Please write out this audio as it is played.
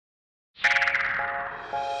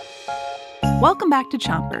Welcome back to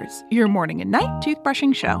Chompers, your morning and night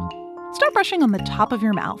toothbrushing show. Start brushing on the top of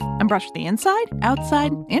your mouth and brush the inside,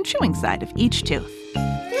 outside, and chewing side of each tooth.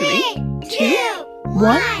 3, 2,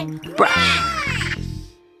 1, brush!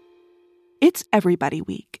 It's Everybody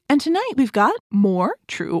Week, and tonight we've got more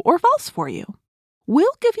true or false for you.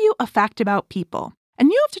 We'll give you a fact about people, and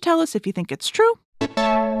you have to tell us if you think it's true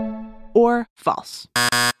or false.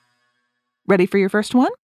 Ready for your first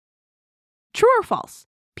one? True or false?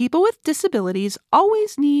 People with disabilities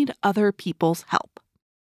always need other people's help.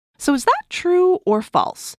 So is that true or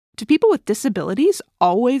false? Do people with disabilities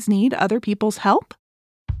always need other people's help?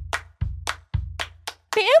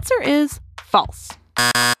 The answer is false.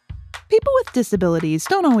 People with disabilities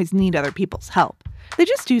don't always need other people's help. They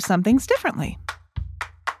just do some things differently.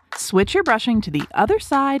 Switch your brushing to the other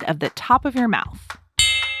side of the top of your mouth.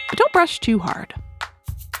 But don't brush too hard.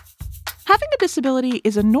 Having a disability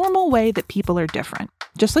is a normal way that people are different,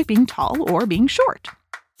 just like being tall or being short.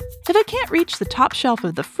 If I can't reach the top shelf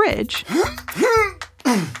of the fridge,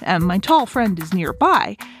 and my tall friend is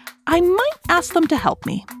nearby, I might ask them to help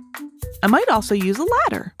me. I might also use a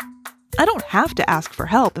ladder. I don't have to ask for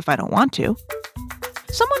help if I don't want to.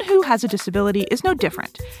 Someone who has a disability is no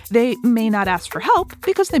different. They may not ask for help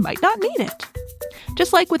because they might not need it.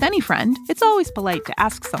 Just like with any friend, it's always polite to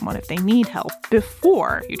ask someone if they need help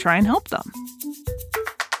before you try and help them.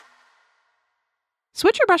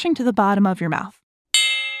 Switch your brushing to the bottom of your mouth.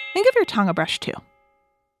 And give your tongue a brush too.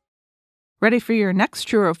 Ready for your next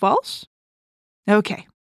true or false? Okay.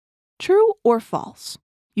 True or false?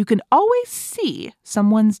 You can always see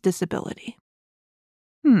someone's disability.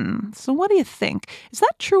 So what do you think? Is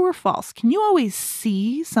that true or false? Can you always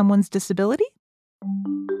see someone's disability?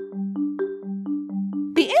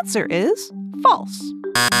 The answer is false.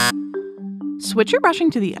 Switch your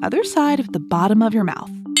brushing to the other side of the bottom of your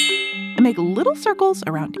mouth and make little circles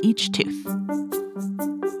around each tooth.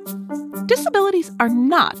 Disabilities are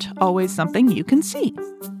not always something you can see.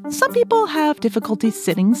 Some people have difficulty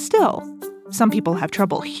sitting still. Some people have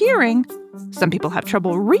trouble hearing. Some people have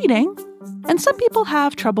trouble reading. And some people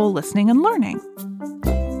have trouble listening and learning.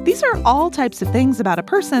 These are all types of things about a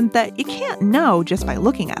person that you can't know just by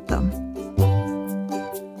looking at them.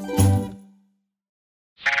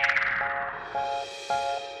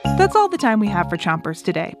 That's all the time we have for Chompers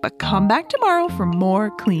today, but come back tomorrow for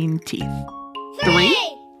more clean teeth. 3,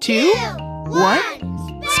 2,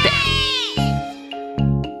 1, spit!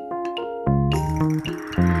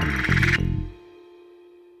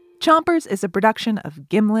 Chompers is a production of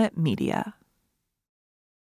Gimlet Media.